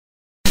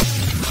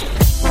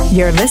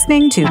You're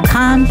listening to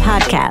Kan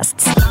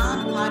Podcasts.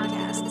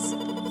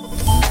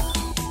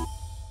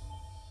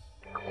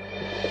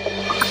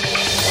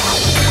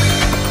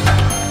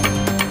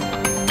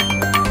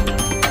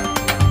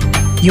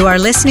 You are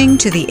listening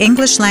to the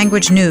English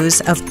language news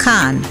of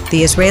Kan,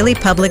 the Israeli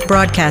Public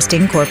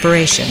Broadcasting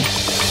Corporation.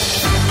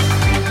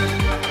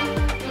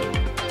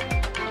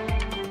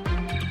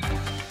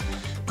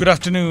 Good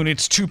afternoon.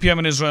 It's 2 p.m.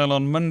 in Israel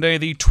on Monday,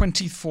 the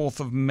 24th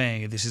of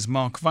May. This is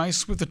Mark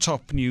Weiss with the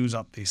top news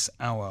at this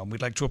hour.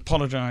 We'd like to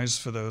apologise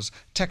for those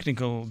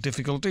technical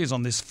difficulties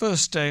on this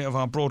first day of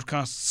our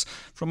broadcasts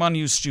from our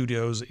news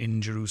studios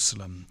in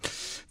Jerusalem.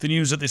 The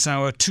news at this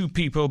hour: 2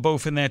 people,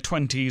 both in their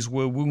 20s,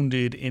 were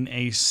wounded in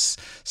a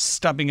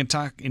stabbing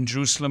attack in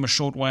Jerusalem a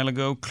short while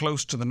ago,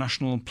 close to the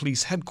National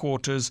Police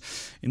headquarters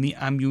in the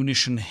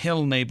Ammunition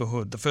Hill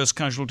neighbourhood. The first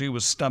casualty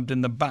was stabbed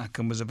in the back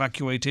and was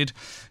evacuated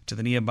to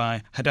the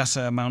nearby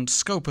Hadassah Mount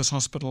Scopus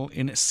Hospital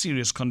in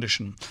serious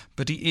condition,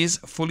 but he is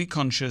fully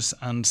conscious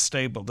and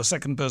stable. The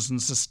second person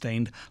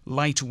sustained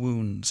light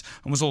wounds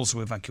and was also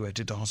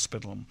evacuated to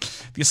hospital.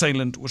 The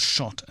assailant was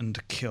shot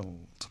and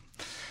killed.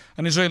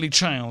 An Israeli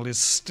child is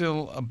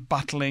still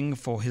battling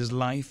for his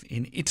life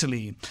in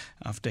Italy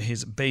after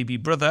his baby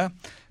brother,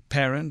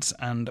 parents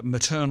and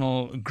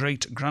maternal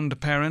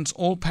great-grandparents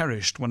all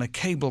perished when a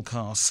cable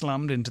car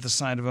slammed into the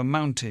side of a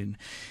mountain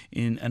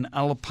in an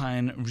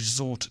alpine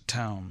resort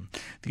town.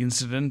 The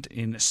incident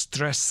in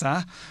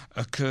Stresa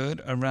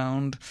occurred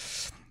around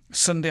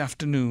Sunday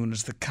afternoon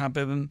as the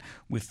cabin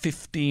with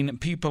 15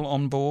 people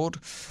on board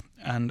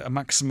and a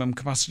maximum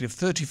capacity of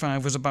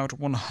 35 was about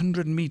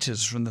 100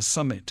 metres from the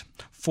summit.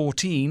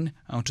 14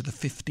 out of the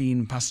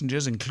 15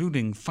 passengers,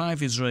 including 5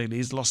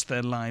 Israelis, lost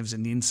their lives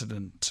in the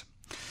incident.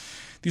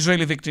 The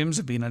Israeli victims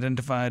have been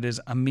identified as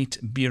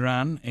Amit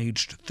Biran,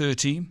 aged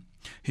 30,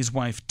 his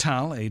wife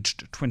Tal,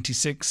 aged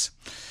 26,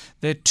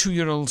 their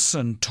 2-year-old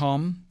son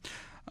Tom,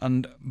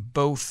 and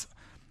both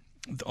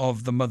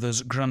of the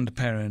mother's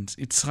grandparents,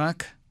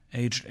 Itzhak,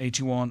 aged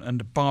 81,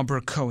 and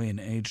Barbara Cohen,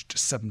 aged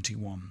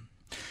 71.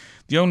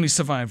 The only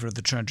survivor of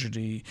the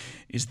tragedy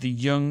is the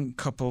young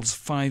couple's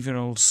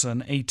 5-year-old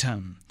son,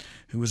 Eitan,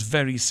 who was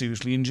very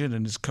seriously injured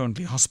and is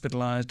currently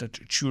hospitalised at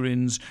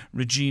Turin's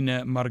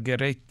Regina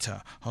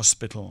Margherita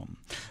Hospital.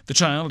 The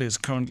child is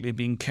currently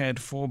being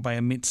cared for by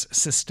Amit's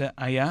sister,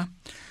 Aya,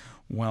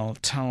 while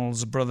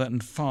Tal's brother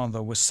and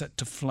father were set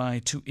to fly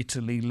to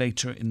Italy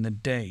later in the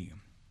day.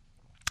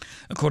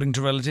 According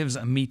to relatives,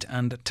 Amit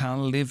and Tal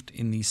lived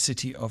in the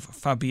city of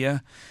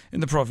Fabia in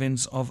the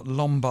province of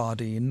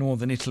Lombardy in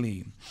northern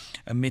Italy.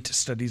 Amit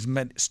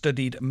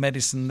studied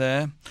medicine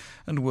there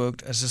and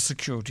worked as a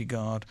security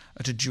guard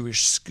at a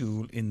Jewish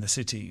school in the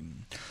city.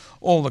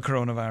 All the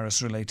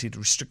coronavirus-related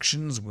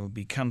restrictions will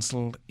be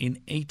cancelled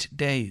in 8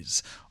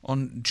 days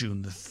on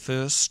June the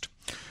 1st,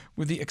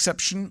 with the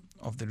exception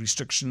of the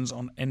restrictions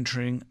on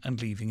entering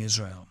and leaving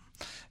Israel.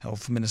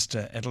 Health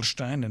Minister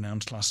Edelstein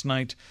announced last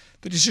night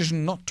the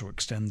decision not to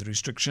extend the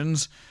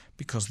restrictions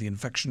because the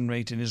infection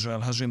rate in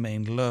Israel has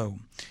remained low,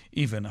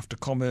 even after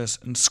commerce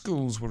and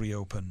schools were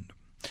reopened.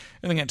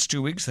 In the next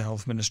 2 weeks, the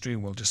Health Ministry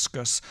will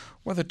discuss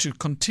whether to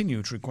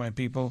continue to require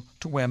people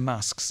to wear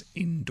masks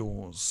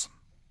indoors.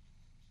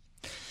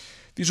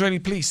 The Israeli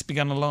police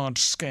began a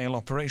large-scale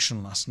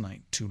operation last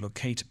night to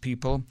locate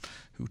people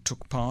who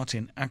took part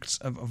in acts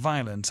of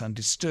violence and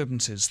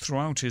disturbances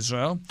throughout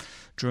Israel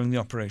during the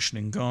operation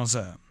in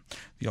Gaza.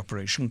 The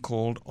operation,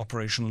 called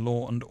Operation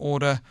Law and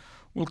Order,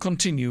 will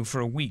continue for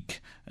a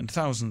week, and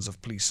thousands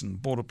of police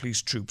and border police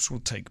troops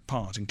will take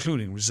part,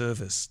 including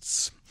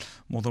reservists.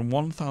 More than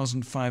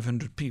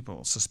 1,500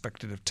 people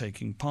suspected of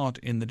taking part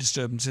in the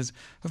disturbances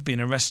have been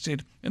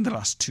arrested in the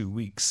last 2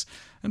 weeks,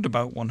 and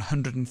about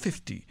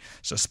 150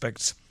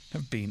 suspects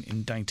have been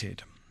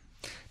indicted.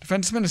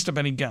 Defence Minister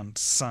Benny Gantz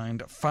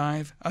signed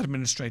 5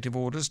 administrative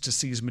orders to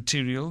seize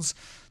materials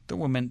that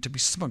were meant to be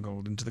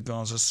smuggled into the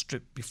Gaza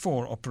Strip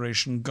before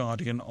Operation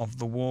Guardian of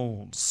the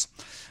Walls.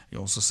 He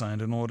also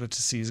signed an order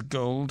to seize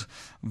gold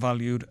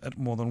valued at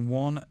more than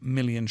 1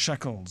 million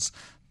shekels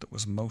that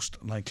was most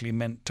likely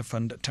meant to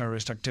fund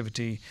terrorist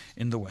activity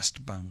in the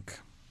West Bank.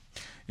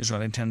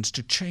 Israel intends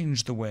to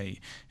change the way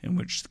in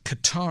which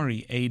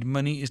Qatari aid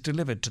money is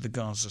delivered to the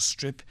Gaza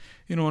Strip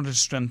in order to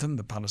strengthen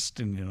the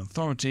Palestinian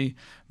Authority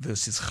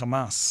versus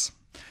Hamas.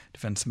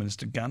 Defence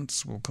Minister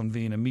Gantz will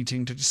convene a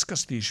meeting to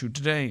discuss the issue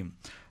today,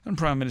 and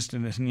Prime Minister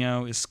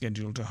Netanyahu is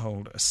scheduled to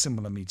hold a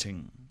similar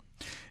meeting.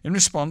 In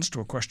response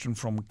to a question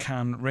from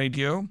Kan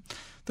Radio,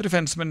 the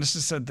Defence Minister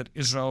said that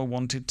Israel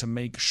wanted to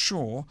make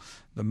sure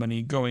the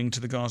money going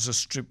to the Gaza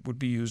Strip would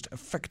be used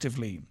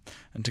effectively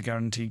and to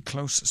guarantee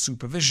close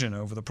supervision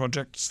over the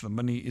projects the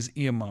money is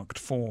earmarked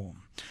for.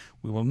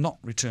 We will not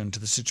return to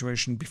the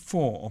situation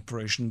before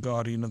Operation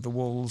Guardian of the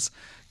Walls,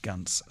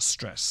 Gantz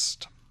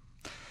stressed.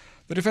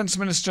 The Defence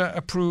Minister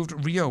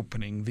approved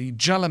reopening the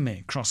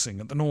Jalame crossing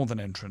at the northern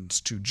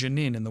entrance to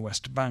Jenin in the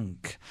West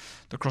Bank.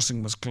 The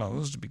crossing was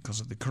closed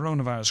because of the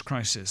coronavirus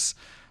crisis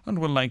and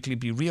will likely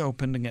be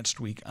reopened next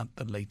week at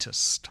the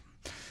latest.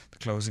 The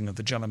closing of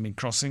the Jalame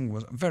crossing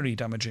was very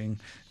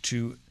damaging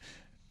to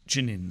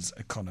Jenin's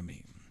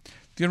economy.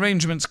 The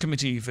Arrangements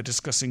Committee for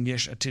discussing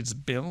Yesh Atid's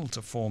bill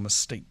to form a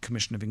state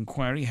commission of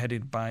inquiry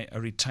headed by a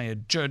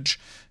retired judge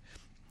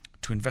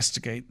to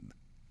investigate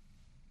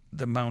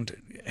the Mount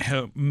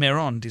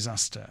Meron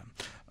disaster.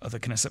 Other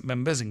Knesset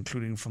members,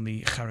 including from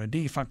the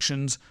Haredi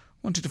factions,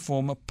 wanted to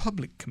form a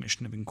public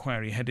commission of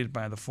inquiry headed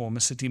by a former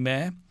city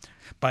mayor,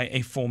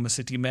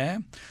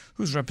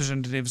 whose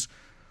representatives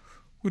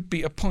would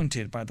be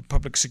appointed by the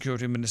Public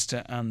Security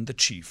Minister and the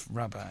Chief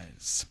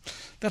Rabbis.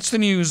 That's the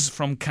news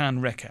from Kan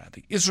Reka,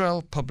 the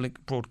Israel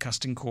Public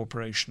Broadcasting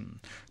Corporation.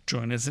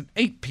 Join us at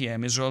 8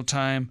 p.m. Israel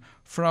time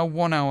for our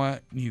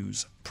 1-hour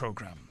news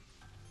program.